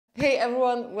Hey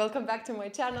everyone, welcome back to my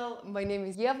channel. My name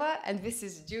is Eva and this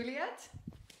is Juliette.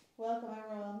 Welcome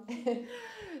everyone.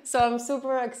 So I'm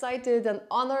super excited and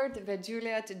honored that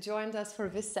Juliette joined us for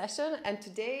this session, and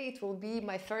today it will be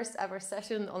my first ever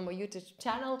session on my YouTube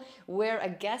channel where a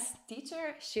guest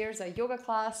teacher shares a yoga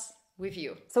class with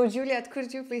you. So Juliette,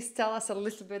 could you please tell us a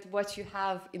little bit what you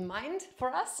have in mind for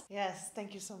us? Yes,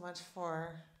 thank you so much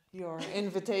for your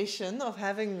invitation of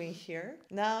having me here.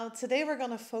 Now, today we're going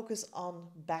to focus on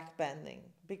back bending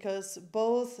because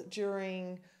both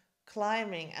during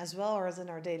climbing as well as in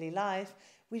our daily life,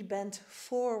 we bend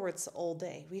forwards all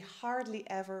day. We hardly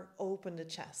ever open the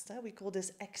chest. We call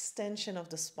this extension of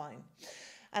the spine.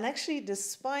 And actually, the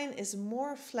spine is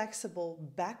more flexible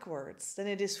backwards than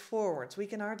it is forwards. We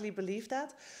can hardly believe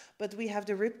that, but we have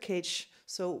the rib cage,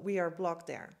 so we are blocked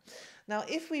there. Now,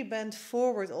 if we bend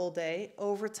forward all day,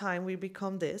 over time we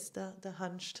become this, the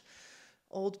hunched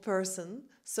old person.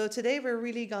 So today we're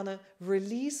really gonna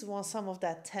release some of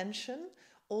that tension,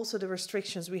 also the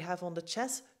restrictions we have on the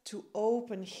chest to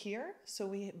open here. So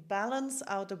we balance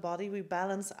out the body, we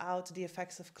balance out the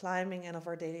effects of climbing and of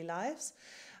our daily lives,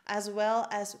 as well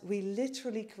as we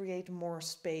literally create more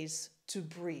space to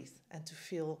breathe and to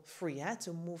feel free,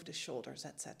 to move the shoulders,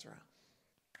 etc.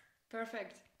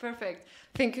 Perfect. Perfect.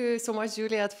 Thank you so much,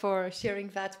 Juliette, for sharing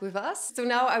that with us. So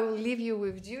now I will leave you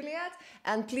with Juliette,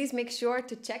 and please make sure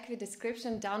to check the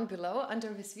description down below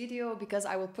under this video because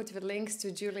I will put the links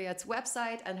to Juliette's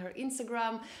website and her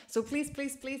Instagram. So please,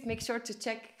 please, please make sure to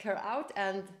check her out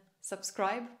and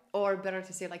subscribe, or better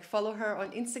to say like follow her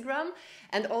on Instagram,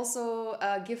 and also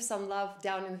give some love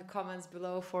down in the comments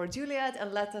below for Juliette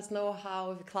and let us know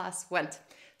how the class went.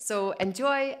 So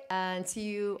enjoy and see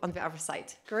you on the other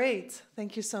side. Great,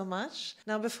 thank you so much.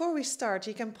 Now before we start,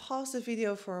 you can pause the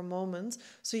video for a moment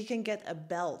so you can get a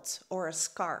belt or a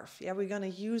scarf. Yeah, we're gonna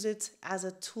use it as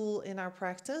a tool in our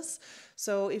practice.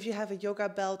 So if you have a yoga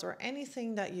belt or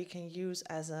anything that you can use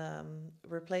as a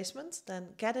replacement, then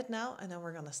get it now and then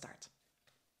we're gonna start.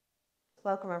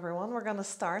 Welcome everyone, we're gonna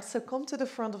start. So come to the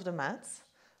front of the mat,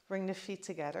 bring the feet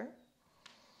together.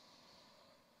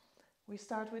 We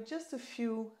start with just a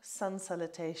few sun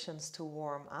salutations to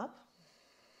warm up.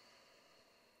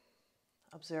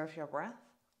 Observe your breath.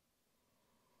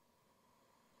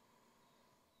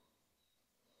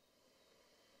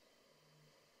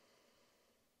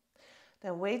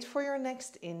 Then wait for your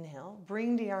next inhale.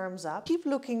 Bring the arms up. Keep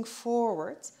looking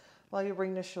forward while you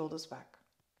bring the shoulders back.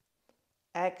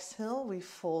 Exhale, we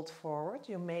fold forward.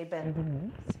 You may bend the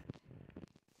knees.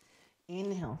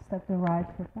 Inhale, step the right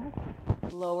foot back.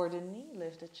 Lower the knee,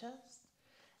 lift the chest.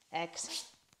 Exhale,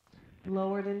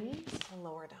 lower the knees and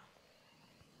lower down.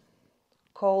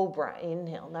 Cobra,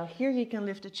 inhale. Now here you can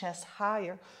lift the chest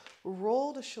higher.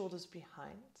 Roll the shoulders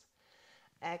behind.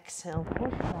 Exhale,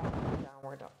 push back to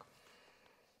downward dog.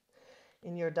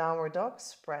 In your downward dog,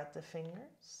 spread the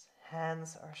fingers.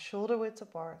 Hands are shoulder width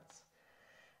apart.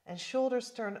 And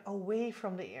shoulders turn away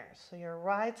from the ears. So your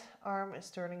right arm is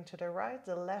turning to the right,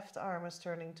 the left arm is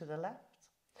turning to the left.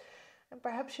 And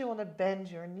perhaps you want to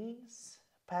bend your knees,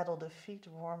 paddle the feet,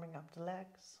 warming up the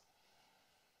legs.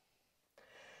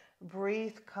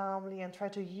 Breathe calmly and try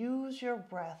to use your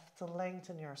breath to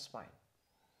lengthen your spine.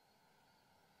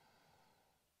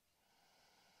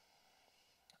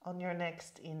 On your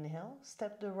next inhale,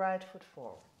 step the right foot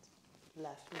forward,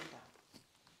 left knee down.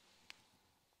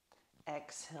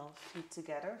 Exhale, feet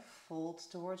together, fold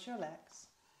towards your legs.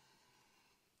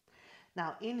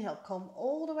 Now inhale, come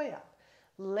all the way up.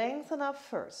 Lengthen up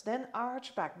first, then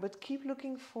arch back, but keep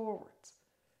looking forward.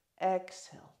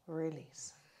 Exhale,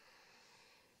 release.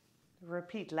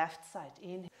 Repeat, left side,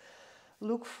 inhale.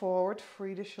 Look forward,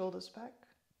 free the shoulders back.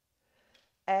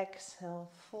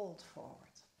 Exhale, fold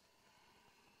forward.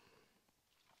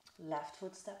 Left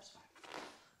foot steps back.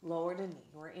 Lower the knee,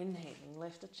 we're inhaling,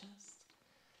 lift the chest.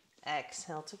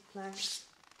 Exhale to plank,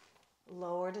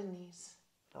 lower the knees,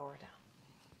 lower down.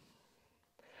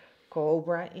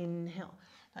 Cobra, inhale.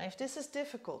 Now if this is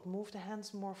difficult, move the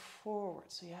hands more forward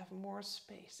so you have more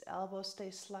space. Elbows stay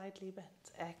slightly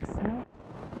bent. Exhale, downward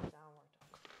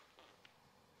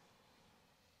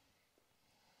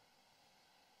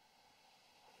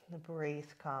dog.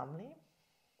 Breathe calmly.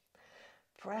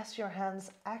 Press your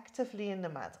hands actively in the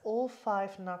mat. All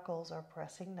 5 knuckles are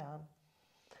pressing down.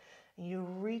 You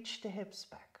reach the hips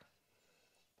back.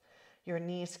 Your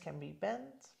knees can be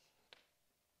bent.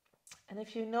 And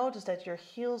if you notice that your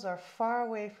heels are far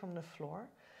away from the floor,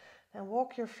 then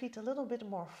walk your feet a little bit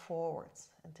more forward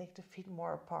and take the feet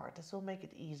more apart. This will make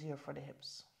it easier for the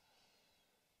hips.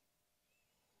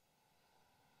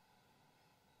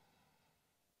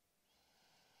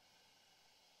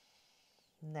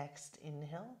 Next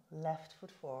inhale, left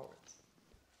foot forward.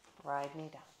 Right knee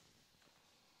down.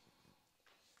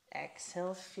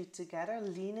 Exhale, feet together.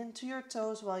 Lean into your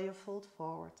toes while you fold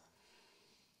forward.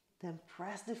 Then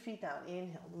press the feet down.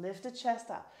 Inhale, lift the chest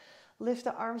up. Lift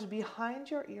the arms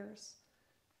behind your ears.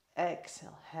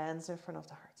 Exhale, hands in front of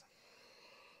the heart.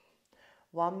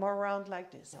 One more round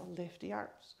like this. Now lift the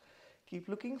arms. Keep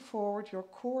looking forward. Your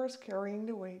core is carrying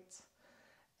the weight.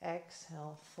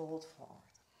 Exhale, fold forward.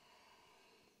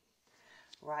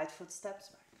 Right foot steps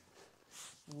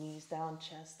back. Knees down,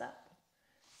 chest up.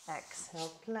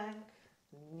 Exhale, plank.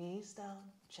 Knees down,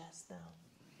 chest down.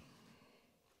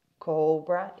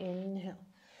 Cobra, inhale.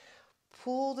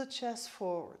 Pull the chest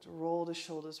forward. Roll the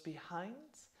shoulders behind.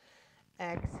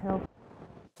 Exhale,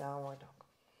 downward dog.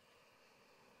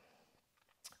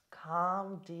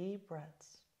 Calm, deep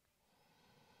breaths.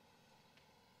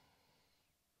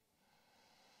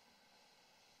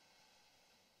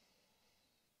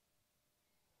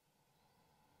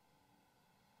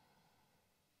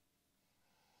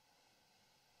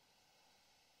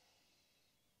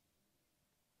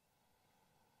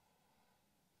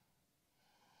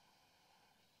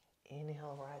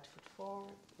 Inhale, right foot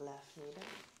forward, left knee down.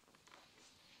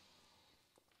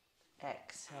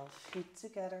 Exhale, feet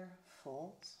together,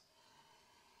 fold.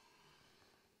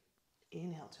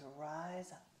 Inhale to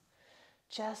rise up.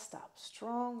 Chest up,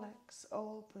 strong legs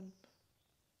open.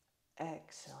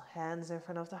 Exhale, hands in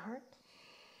front of the heart.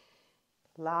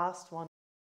 Last one.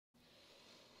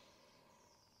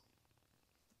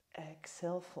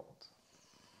 Exhale, fold.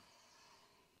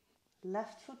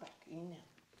 Left foot back, inhale.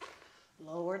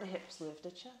 Lower the hips, lift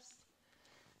the chest.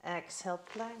 Exhale,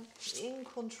 plank. In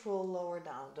control, lower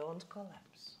down, don't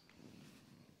collapse.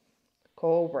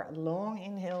 Cobra, long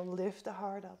inhale, lift the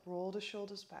heart up, roll the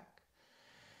shoulders back.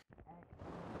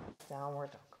 Downward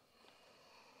dog.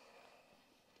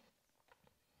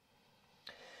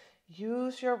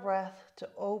 Use your breath to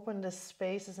open the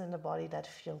spaces in the body that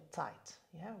feel tight.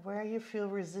 Yeah, where you feel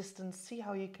resistance, see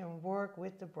how you can work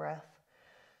with the breath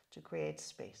to create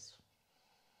space.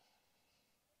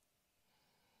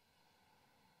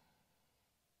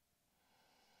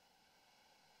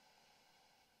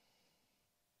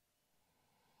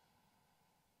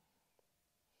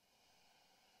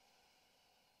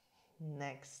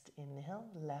 Next inhale,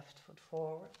 left foot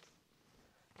forward,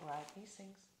 right knee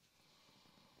sinks.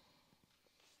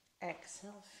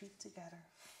 Exhale, feet together,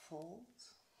 fold.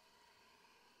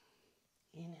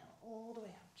 Inhale all the way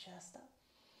up, chest up.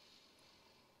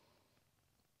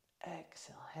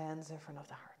 Exhale, hands in front of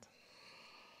the heart.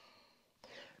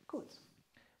 Good.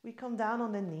 We come down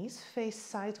on the knees, face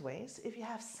sideways. If you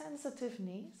have sensitive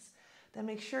knees, then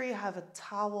make sure you have a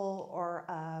towel or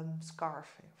scarf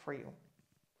for you.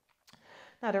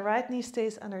 Now the right knee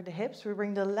stays under the hips. We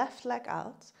bring the left leg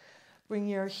out. Bring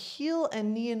your heel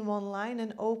and knee in one line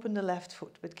and open the left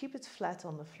foot, but keep it flat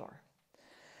on the floor.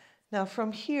 Now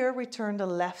from here, we turn the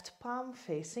left palm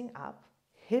facing up.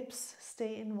 Hips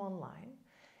stay in one line.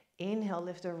 Inhale,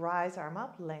 lift the right arm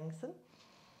up, lengthen.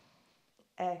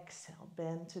 Exhale,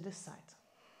 bend to the side.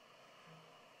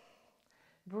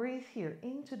 Breathe here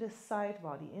into the side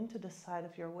body, into the side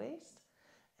of your waist,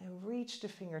 and reach the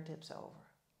fingertips over.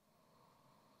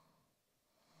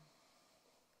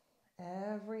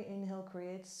 Every inhale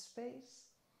creates space.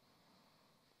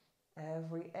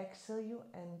 Every exhale, you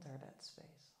enter that space.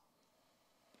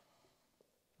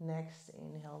 Next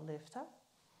inhale, lift up.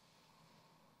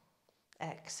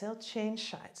 Exhale, change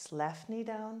sides. Left knee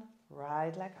down,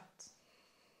 right leg out.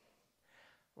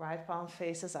 Right palm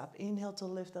faces up. Inhale to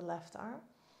lift the left arm.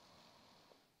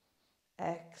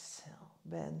 Exhale,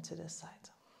 bend to the side.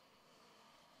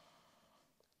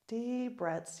 Deep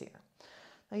breaths here.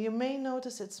 Now you may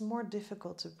notice it's more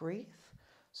difficult to breathe,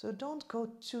 so don't go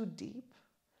too deep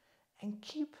and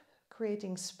keep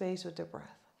creating space with the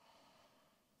breath.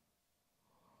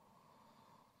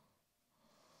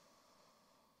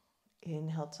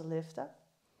 Inhale to lift up.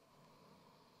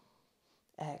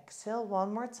 Exhale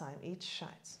one more time, each side.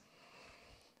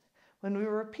 When we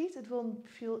repeat, it will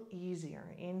feel easier.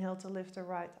 Inhale to lift the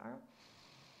right arm.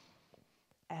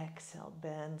 Exhale,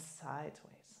 bend sideways.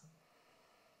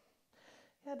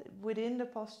 Yeah, within the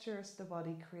postures, the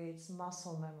body creates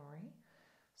muscle memory.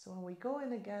 So when we go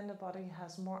in again, the body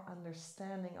has more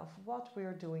understanding of what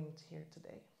we're doing here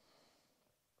today.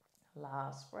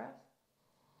 Last breath.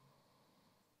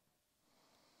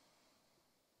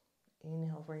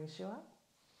 Inhale brings you up.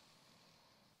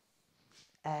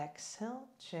 Exhale,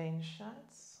 change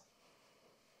sides.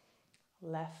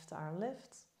 Left arm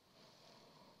lifts.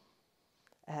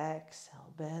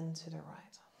 Exhale, bend to the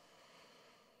right.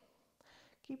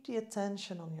 Keep the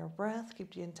attention on your breath.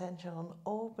 Keep the attention on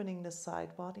opening the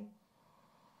side body.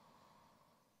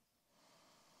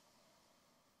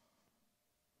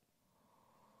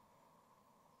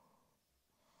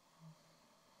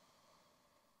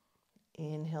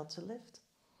 Inhale to lift.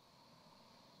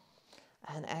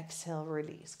 And exhale,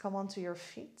 release. Come onto your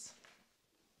feet.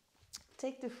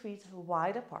 Take the feet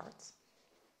wide apart.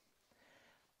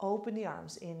 Open the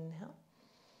arms. Inhale.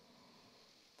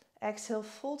 Exhale,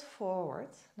 fold forward.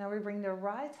 Now we bring the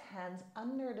right hand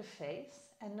under the face.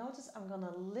 And notice I'm going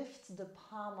to lift the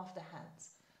palm of the hand.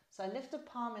 So I lift the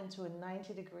palm into a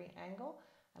 90-degree angle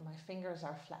and my fingers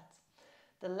are flat.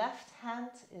 The left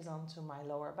hand is onto my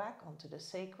lower back, onto the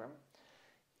sacrum.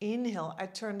 Inhale, I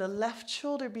turn the left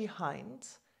shoulder behind.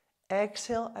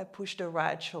 Exhale, I push the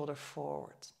right shoulder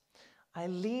forward. I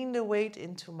lean the weight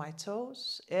into my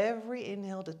toes. Every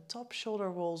inhale, the top shoulder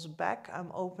rolls back.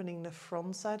 I'm opening the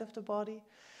front side of the body.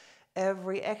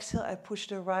 Every exhale, I push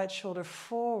the right shoulder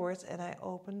forward and I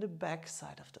open the back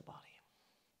side of the body.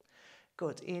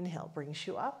 Good. Inhale brings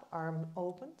you up, arm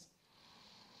opened.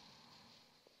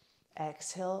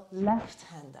 Exhale, left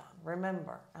hand down.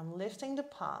 Remember, I'm lifting the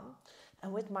palm.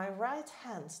 And with my right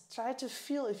hand, try to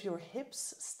feel if your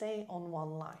hips stay on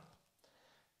one line.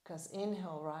 Because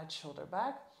inhale, right shoulder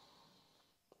back.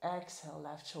 Exhale,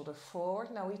 left shoulder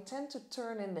forward. Now we tend to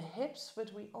turn in the hips,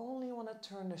 but we only want to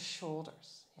turn the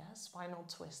shoulders. Yeah, spinal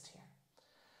twist here.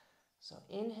 So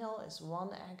inhale is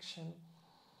one action.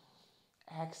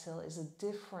 Exhale is a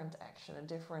different action, a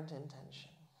different intention.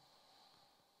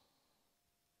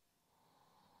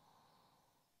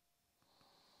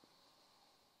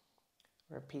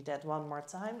 Repeat that one more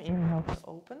time. Inhale to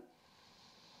open.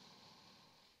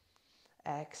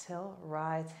 Exhale,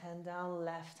 right hand down,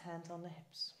 left hand on the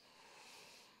hips.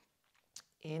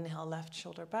 Inhale, left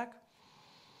shoulder back.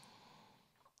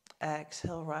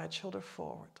 Exhale, right shoulder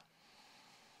forward.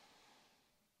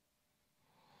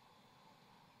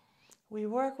 We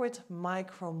work with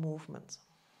micro movement.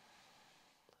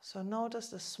 So notice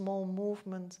the small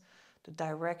movement, the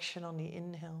direction on the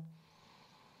inhale.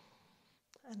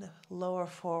 And the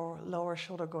lower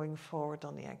shoulder going forward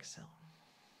on the exhale.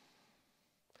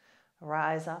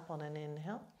 Rise up on an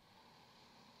inhale.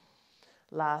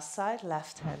 Last side,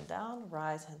 left hand down,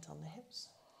 right hand on the hips.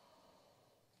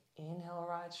 Inhale,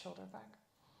 right shoulder back.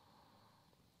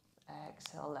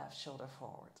 Exhale, left shoulder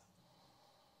forward.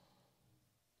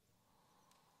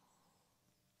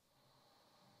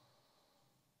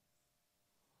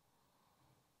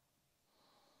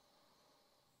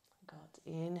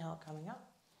 Good. Inhale, coming up.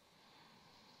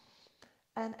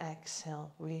 And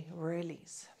exhale, we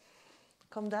release.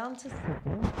 Come down to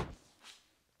sitting.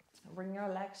 Bring your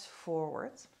legs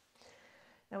forward.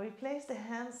 Now we place the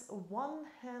hands 1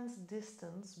 hand's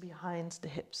distance behind the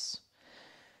hips.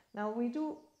 Now we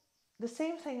do the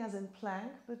same thing as in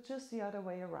plank, but just the other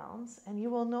way around. And you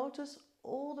will notice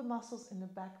all the muscles in the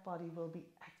back body will be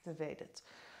activated.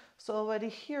 So already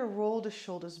here, roll the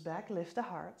shoulders back, lift the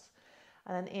heart.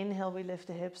 And then inhale, we lift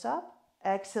the hips up.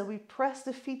 Exhale, we press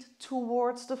the feet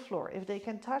towards the floor. If they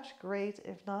can touch, great.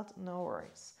 If not, no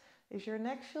worries. If your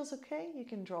neck feels okay, you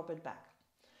can drop it back.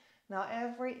 Now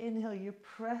every inhale, you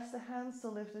press the hands to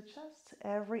lift the chest.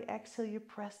 Every exhale, you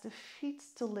press the feet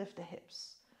to lift the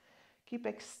hips. Keep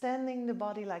extending the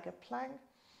body like a plank.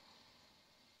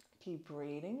 Keep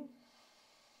breathing.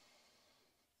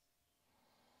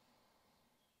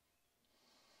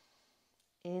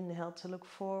 Inhale to look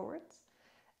forward.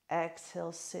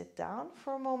 Exhale, sit down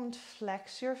for a moment,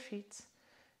 flex your feet,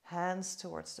 hands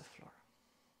towards the floor.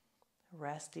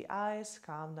 Rest the eyes,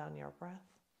 calm down your breath.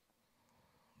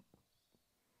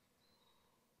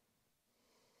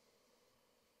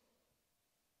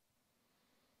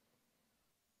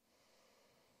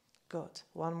 Good.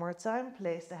 One more time,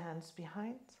 place the hands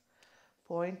behind,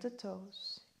 point the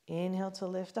toes. Inhale to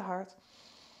lift the heart.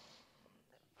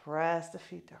 Press the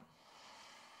feet down.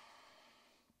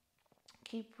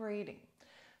 Keep breathing.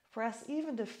 Press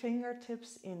even the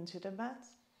fingertips into the mat.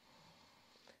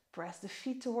 Press the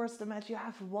feet towards the mat. You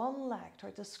have one leg. Try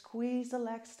to squeeze the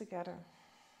legs together.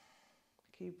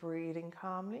 Keep breathing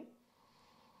calmly.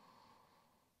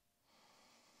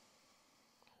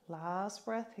 Last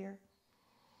breath here.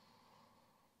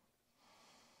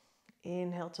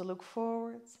 Inhale to look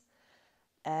forward.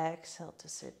 Exhale to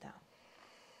sit down.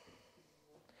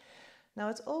 Now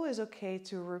it's always okay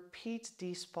to repeat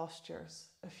these postures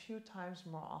a few times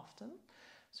more often.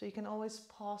 So you can always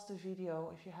pause the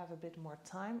video if you have a bit more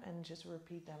time and just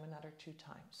repeat them another 2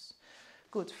 times.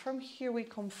 Good. From here we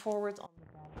come forward on the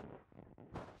bed.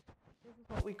 This is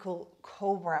what we call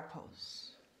cobra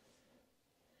pose.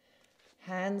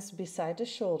 Hands beside the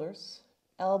shoulders,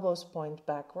 elbows point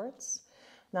backwards.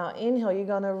 Now inhale, you're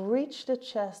gonna reach the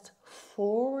chest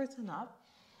forward and up.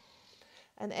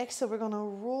 And exhale, we're gonna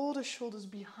roll the shoulders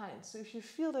behind. So if you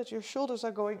feel that your shoulders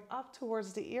are going up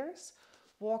towards the ears,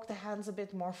 walk the hands a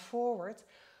bit more forward.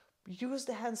 Use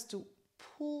the hands to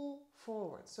pull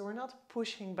forward. So we're not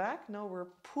pushing back, no,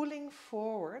 we're pulling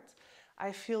forward.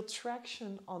 I feel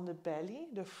traction on the belly.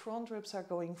 The front ribs are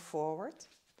going forward.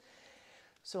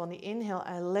 So on the inhale,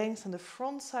 I lengthen the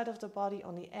front side of the body.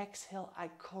 On the exhale, I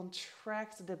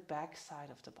contract the back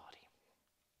side of the body.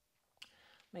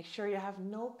 Make sure you have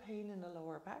no pain in the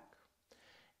lower back.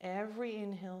 Every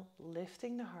inhale,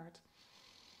 lifting the heart.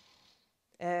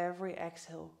 Every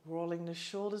exhale, rolling the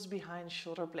shoulders behind,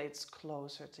 shoulder blades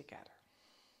closer together.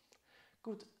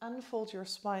 Good. Unfold your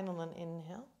spine on an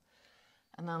inhale.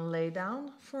 And then lay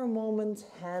down for a moment,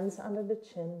 hands under the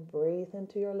chin. Breathe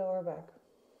into your lower back.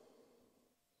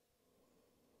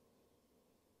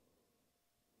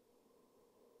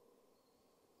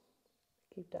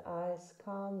 Keep the eyes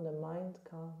calm, the mind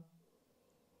calm.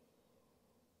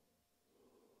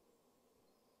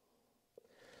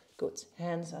 Good.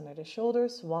 Hands under the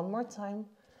shoulders. One more time.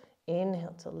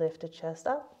 Inhale to lift the chest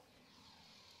up.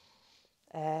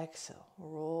 Exhale.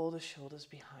 Roll the shoulders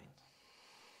behind.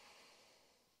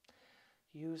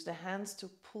 Use the hands to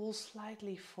pull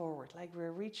slightly forward, like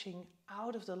we're reaching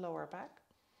out of the lower back.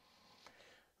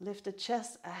 Lift the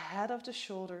chest ahead of the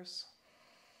shoulders.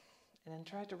 And then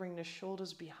try to bring the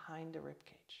shoulders behind the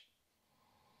ribcage.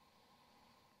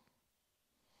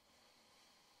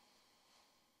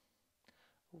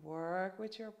 Work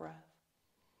with your breath.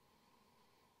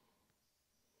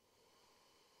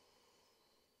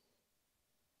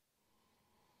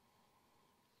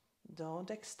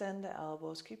 Don't extend the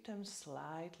elbows, keep them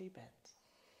slightly bent.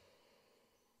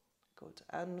 Good.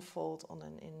 Unfold on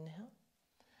an inhale.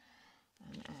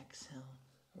 And exhale,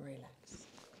 relax.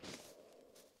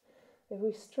 If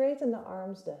we straighten the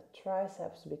arms, the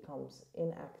triceps becomes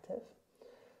inactive.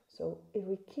 So if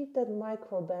we keep that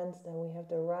micro bend, then we have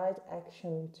the right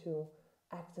action to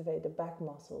activate the back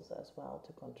muscles as well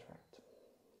to contract.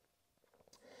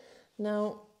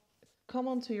 Now, come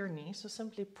onto your knees, so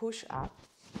simply push up.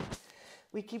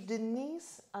 We keep the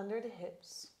knees under the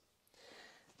hips.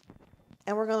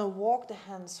 And we're going to walk the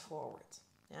hands forward.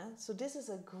 Yeah? So this is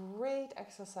a great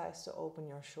exercise to open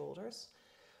your shoulders.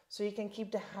 So you can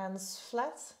keep the hands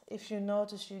flat. If you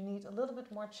notice you need a little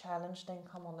bit more challenge, then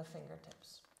come on the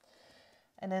fingertips.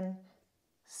 And then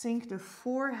sink the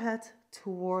forehead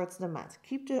towards the mat.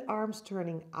 Keep the arms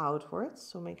turning outwards.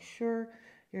 So make sure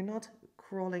you're not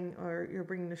crawling or you're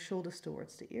bringing the shoulders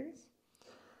towards the ears.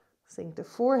 Sink the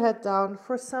forehead down.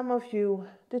 For some of you,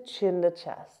 the chin, the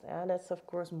chest. Yeah, that's of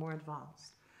course more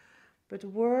advanced. But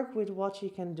work with what you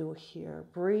can do here.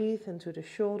 Breathe into the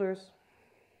shoulders.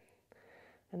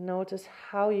 And notice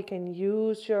how you can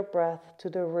use your breath to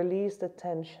release the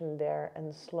tension there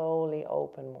and slowly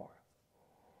open more.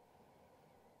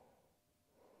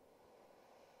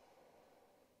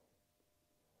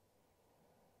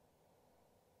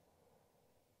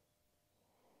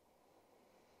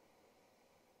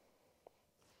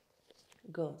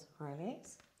 Good.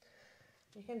 Release.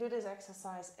 You can do this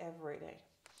exercise every day.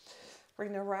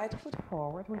 Bring the right foot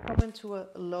forward. We come into a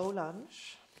low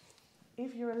lunge.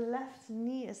 If your left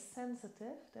knee is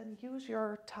sensitive, then use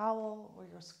your towel or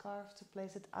your scarf to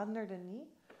place it under the knee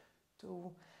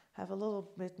to have a little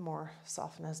bit more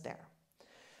softness there.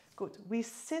 Good. We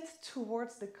sit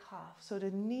towards the calf, so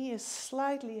the knee is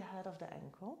slightly ahead of the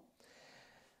ankle.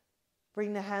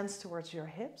 Bring the hands towards your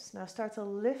hips. Now start to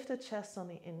lift the chest on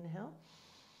the inhale.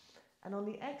 And on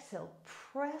the exhale,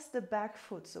 press the back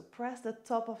foot. So press the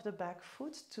top of the back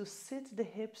foot to sit the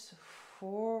hips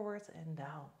forward and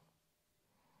down.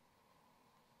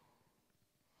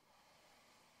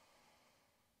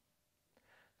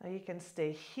 Now you can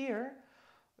stay here.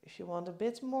 If you want a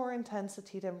bit more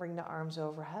intensity, then bring the arms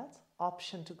overhead.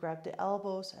 Option to grab the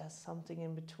elbows as something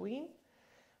in between.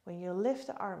 When you lift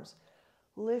the arms,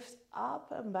 lift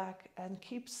up and back and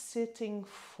keep sitting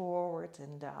forward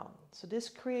and down. So this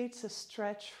creates a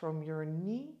stretch from your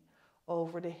knee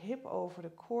over the hip, over the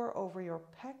core, over your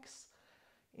pecs,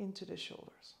 into the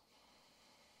shoulders.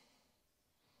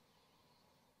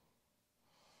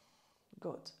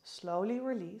 Good. Slowly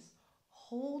release.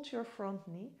 Hold your front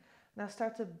knee. Now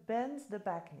start to bend the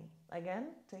back knee. Again,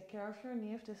 take care of your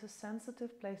knee. If this is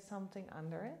sensitive, place something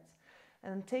under it.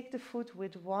 And take the foot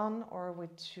with one or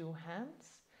with two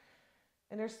hands.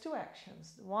 And there's two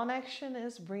actions. One action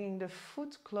is bringing the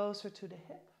foot closer to the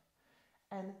hip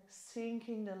and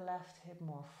sinking the left hip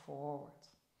more forward.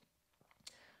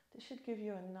 This should give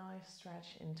you a nice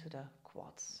stretch into the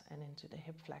quads and into the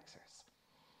hip flexors.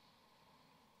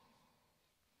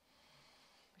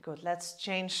 Good, let's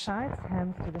change sides,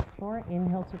 hands to the floor,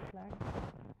 inhale to plank.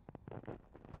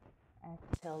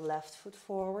 Exhale, left foot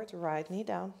forward, right knee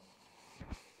down.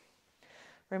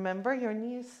 Remember, your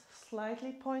knee is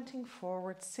slightly pointing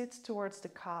forward, sit towards the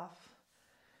calf.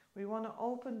 We want to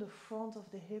open the front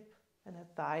of the hip and the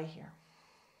thigh here.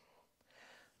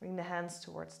 Bring the hands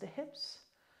towards the hips,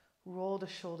 roll the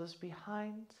shoulders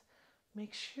behind.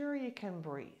 Make sure you can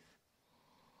breathe.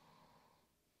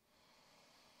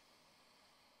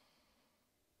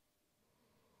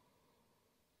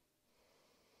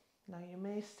 Now you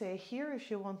may stay here if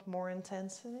you want more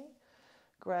intensity.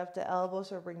 Grab the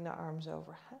elbows or bring the arms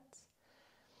overhead.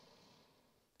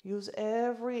 Use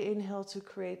every inhale to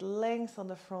create length on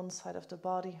the front side of the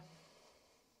body.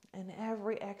 And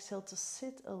every exhale to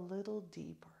sit a little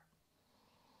deeper.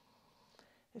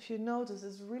 If you notice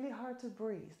it's really hard to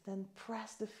breathe, then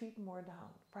press the feet more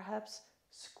down. Perhaps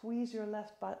squeeze your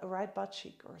right butt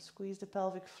cheek or squeeze the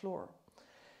pelvic floor.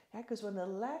 Yeah, because when the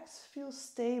legs feel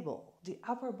stable, the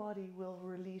upper body will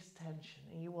release tension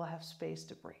and you will have space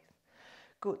to breathe.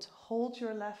 Good. Hold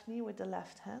your left knee with the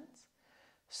left hand.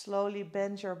 Slowly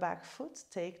bend your back foot.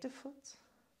 Take the foot.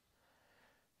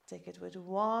 Take it with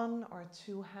 1 or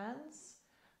 2 hands.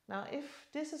 Now, if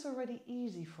this is already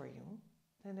easy for you,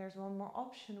 then there's one more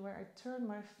option where I turn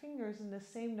my fingers in the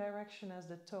same direction as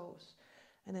the toes.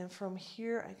 And then from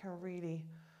here, I can really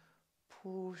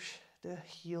push the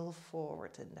heel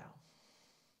forward and down.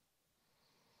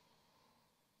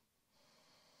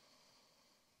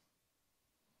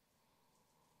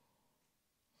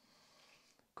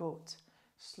 Good.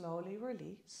 Slowly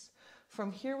release.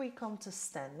 From here we come to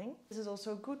standing. This is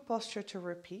also a good posture to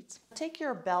repeat. Take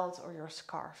your belt or your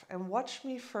scarf and watch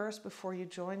me first before you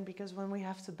join, because when we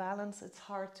have to balance, it's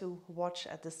hard to watch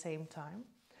at the same time.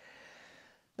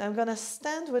 Now I'm going to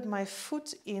stand with my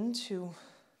foot into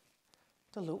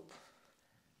the loop.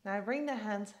 Now I bring the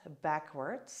hand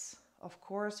backwards. Of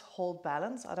course, hold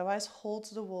balance, otherwise hold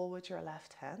the wall with your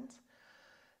left hand.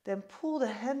 Then pull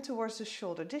the hand towards the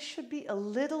shoulder. This should be a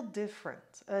little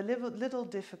different, a little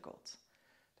difficult.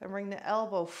 Then bring the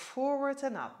elbow forward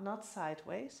and up, not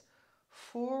sideways.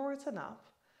 Forward and up.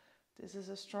 This is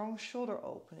a strong shoulder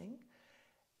opening.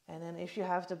 And then if you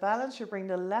have the balance, you bring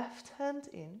the left hand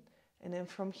in. And then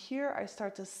from here, I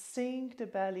start to sink the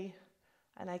belly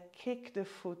and I kick the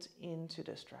foot into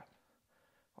the strap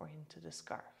or into the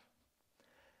scarf.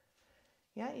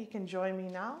 Yeah, you can join me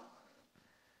now.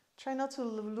 Try not to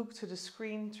look to the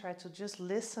screen, try to just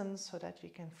listen so that you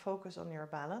can focus on your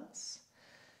balance.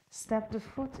 Step the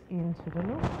foot into the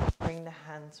loop, bring the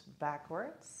hands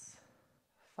backwards.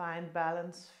 Find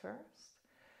balance first.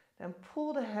 Then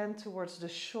pull the hand towards the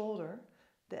shoulder.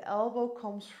 The elbow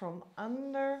comes from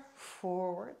under,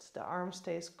 forwards. The arm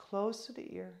stays close to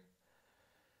the ear.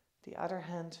 The other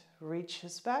hand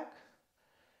reaches back.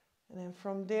 And then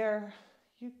from there,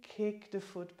 you kick the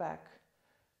foot back.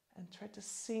 And try to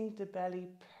sink the belly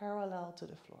parallel to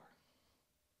the floor.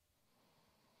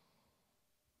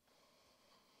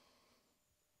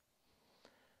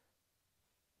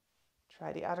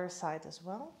 Try the other side as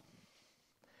well.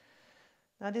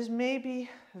 Now this may be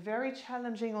very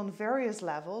challenging on various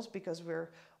levels because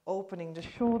we're opening the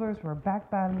shoulders, we're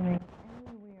back bending,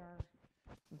 and we are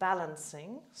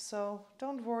balancing. So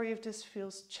don't worry if this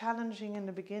feels challenging in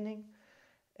the beginning.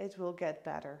 It will get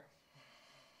better.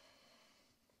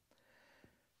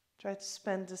 Try to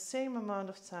spend the same amount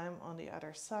of time on the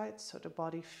other side so the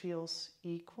body feels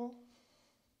equal.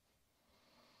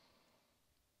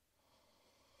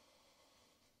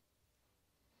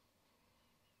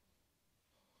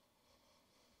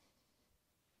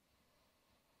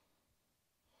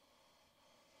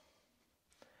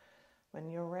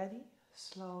 When you're ready,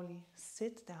 slowly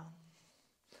sit down.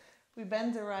 We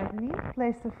bend the right knee,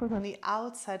 place the foot on the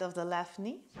outside of the left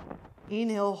knee.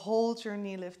 Inhale, hold your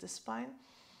knee, lift the spine.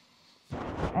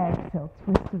 Exhale,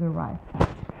 twist to the right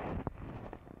side.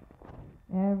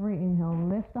 Every inhale,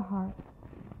 lift the heart.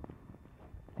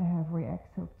 Every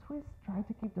exhale, twist. Try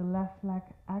to keep the left leg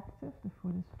active. The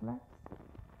foot is flexed.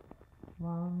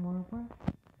 One more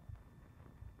breath.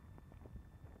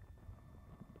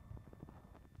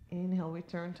 Inhale, we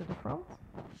turn to the front.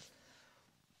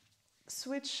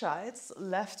 Switch sides.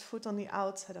 Left foot on the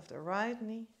outside of the right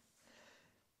knee.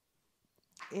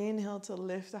 Inhale to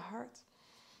lift the heart.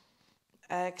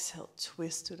 Exhale,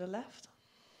 twist to the left.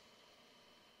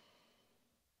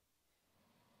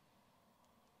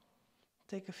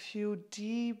 Take a few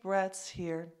deep breaths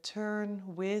here. Turn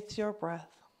with your breath.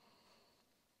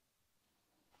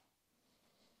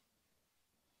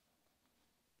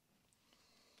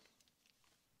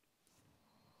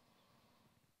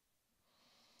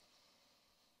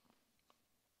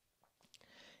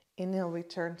 Inhale,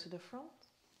 return to the front.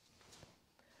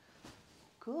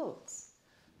 Good.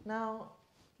 Now,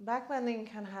 backbending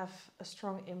can have a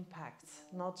strong impact,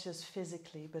 not just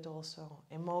physically, but also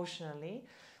emotionally.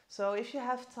 So if you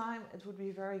have time, it would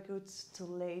be very good to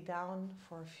lay down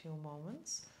for a few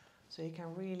moments so you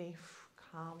can really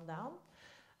calm down.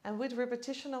 And with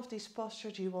repetition of these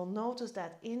postures, you will notice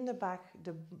that in the back,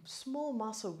 the small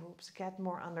muscle groups get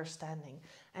more understanding.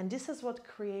 And this is what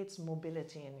creates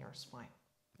mobility in your spine.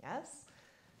 Yes?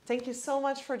 Thank you so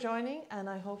much for joining, and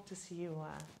I hope to see you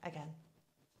again.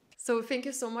 So thank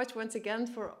you so much once again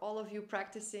for all of you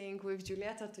practicing with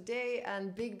Julietta today,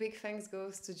 and big thanks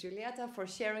goes to Julietta for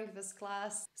sharing this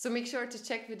class. So make sure to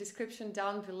check the description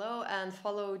down below and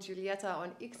follow Julietta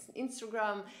on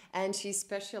Instagram, and she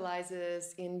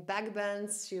specializes in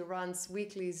backbends. She runs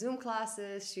weekly Zoom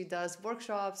classes, she does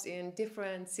workshops in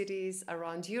different cities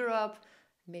around Europe,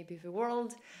 maybe the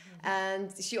world, and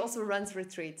she also runs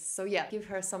retreats. So yeah, give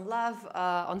her some love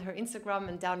on her Instagram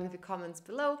and down in the comments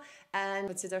below, and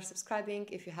consider subscribing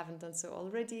if you haven't done so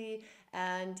already.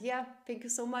 And yeah, thank you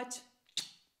so much.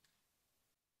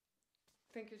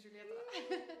 Thank you, Julietta.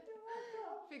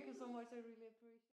 Thank you so much. I really appreciate it.